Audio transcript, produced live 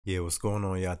Yeah, what's going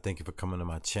on, y'all? Thank you for coming to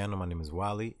my channel. My name is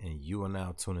Wally, and you are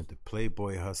now tuned into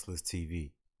Playboy Hustlers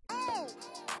TV. Hey,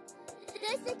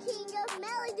 this the king of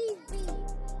melodies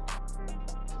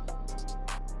beat.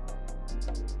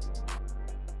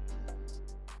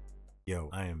 Yo,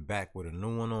 I am back with a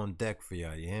new one on deck for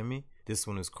y'all, you hear me? This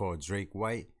one is called Drake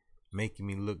White, Making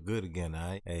Me Look Good Again,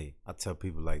 alright? Hey, I tell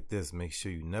people like this, make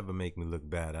sure you never make me look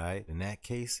bad, alright? In that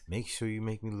case, make sure you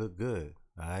make me look good,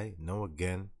 alright? No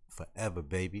again, forever,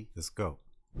 baby. Let's go.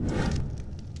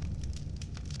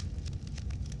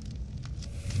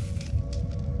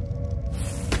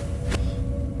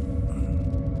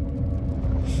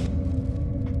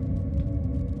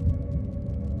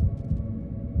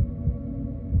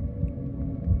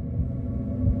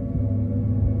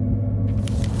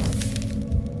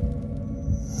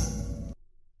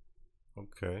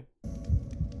 Okay.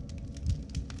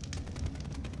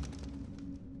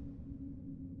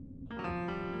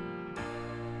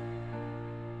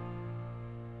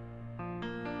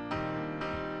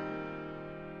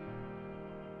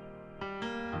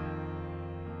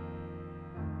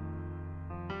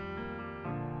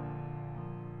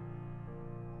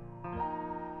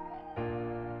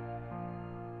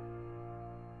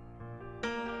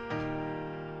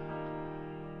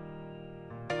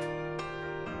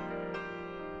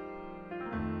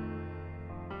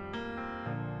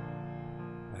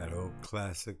 That old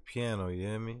classic piano, you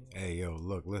hear me? Hey, yo,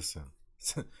 look, listen.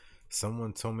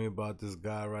 Someone told me about this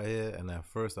guy right here, and at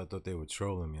first I thought they were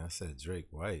trolling me. I said, Drake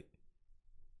White.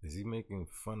 Is he making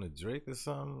fun of Drake or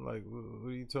something? Like, what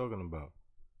are you talking about?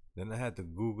 Then I had to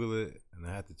Google it, and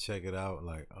I had to check it out.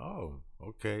 Like, oh,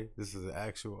 okay, this is an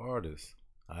actual artist.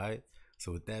 All right?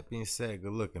 So with that being said,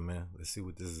 good looking, man. Let's see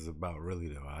what this is about really,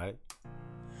 though, all right?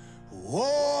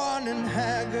 Worn and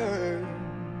haggard,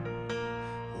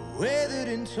 weathered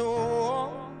and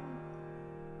torn,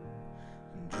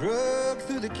 drugged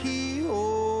through the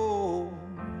keyhole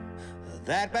of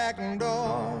that back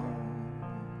door,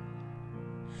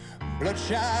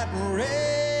 bloodshot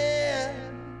red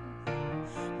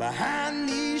behind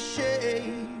these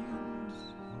shades.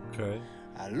 Okay.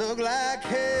 I look like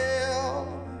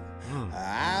hell.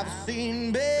 I've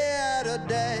seen better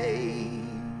days.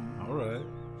 All right.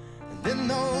 Then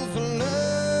those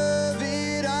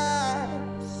loving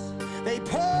eyes, they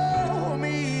pull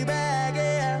me back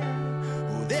in.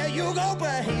 Oh, there you go,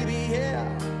 baby, yeah,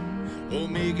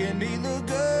 making me look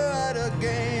good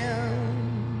again.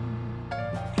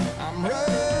 I'm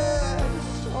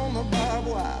rust on the barbed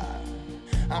wire,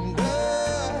 I'm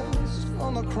dust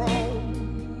on the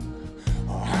chrome,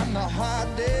 oh, I'm the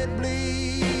heart that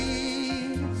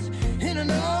bleeds in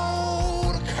an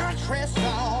old country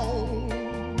song.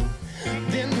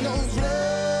 Then those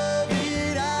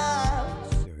loving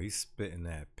eyes. Yo, he's spitting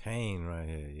that pain right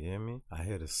here, you hear me? I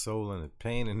hear the soul and the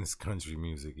pain in this country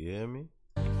music, you hear me?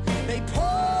 They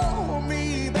pull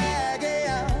me back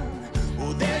in.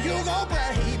 Oh, there you go,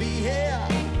 baby, yeah,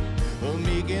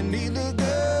 making me look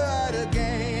good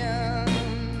again.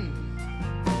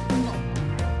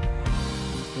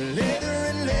 Leather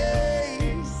and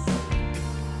lace,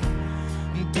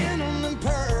 denim and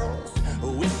pearls,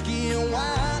 whiskey and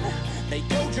wine, they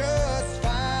go just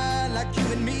fine like you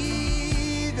and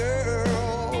me,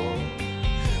 girl.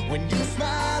 When you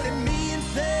smile at me and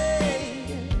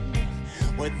say,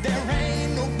 well, there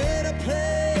ain't no better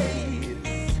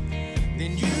place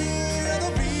than you'd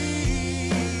rather be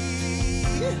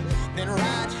than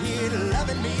right here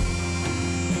loving me.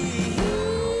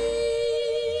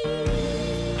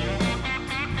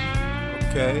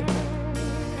 Okay.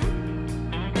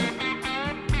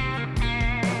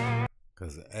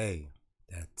 Cause hey,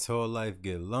 that tour life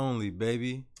get lonely,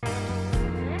 baby.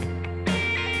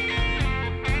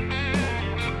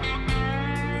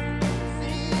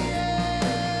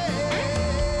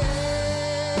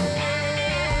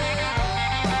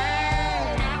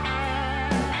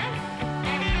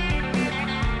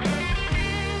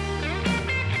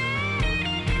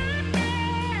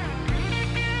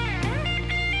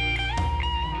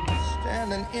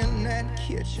 Standing in that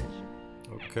kitchen,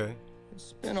 Okay.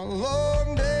 it's been a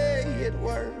long day at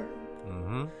work,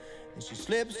 Mm-hmm. and she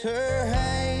slips her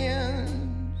hands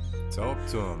Talk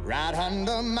to him. right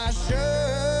under my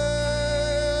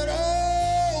shirt.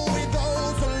 Oh, with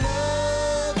those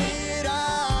loving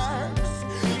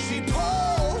arms, she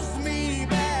pulls me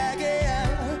back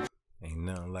in. Ain't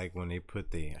nothing like when they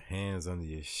put their hands under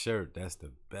your shirt. That's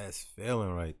the best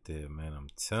feeling right there, man. I'm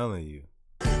telling you.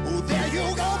 Oh, there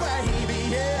you go, baby,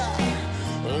 yeah,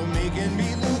 making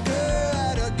me look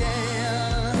good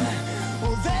again.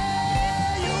 Oh,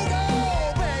 there you go,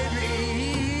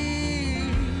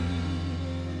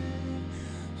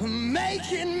 baby,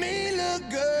 making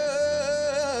good.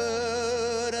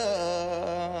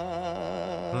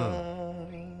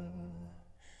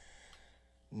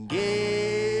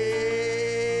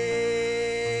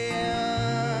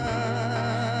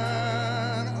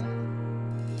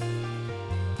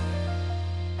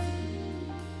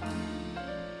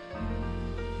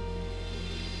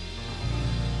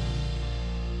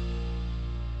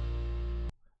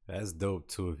 That's dope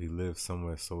too if he lived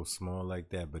somewhere so small like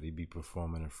that, but he be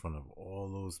performing in front of all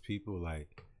those people.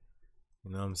 Like, you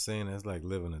know what I'm saying? That's like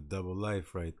living a double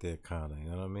life right there, kinda.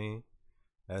 You know what I mean?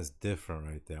 That's different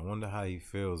right there. I wonder how he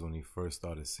feels when he first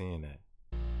started seeing that.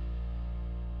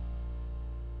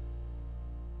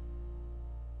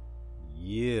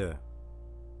 Yeah.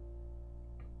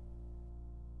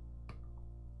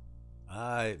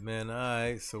 Alright, man.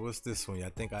 Alright. So what's this one?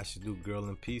 Y'all think I should do Girl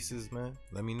in Pieces, man?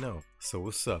 Let me know. So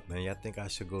what's up, man? Y'all think I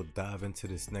should go dive into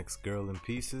this next Girl in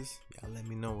Pieces? Y'all let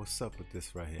me know what's up with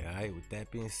this right here. Alright. With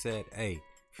that being said, hey,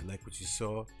 if you like what you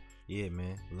saw, yeah,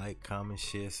 man, like, comment,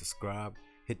 share, subscribe,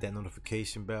 hit that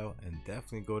notification bell, and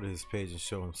definitely go to his page and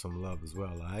show him some love as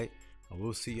well. Alright. I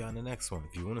will see y'all in the next one.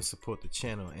 If you want to support the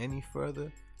channel any further,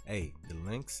 hey, the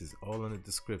links is all in the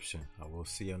description. I will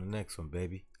see you on the next one,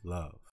 baby. Love.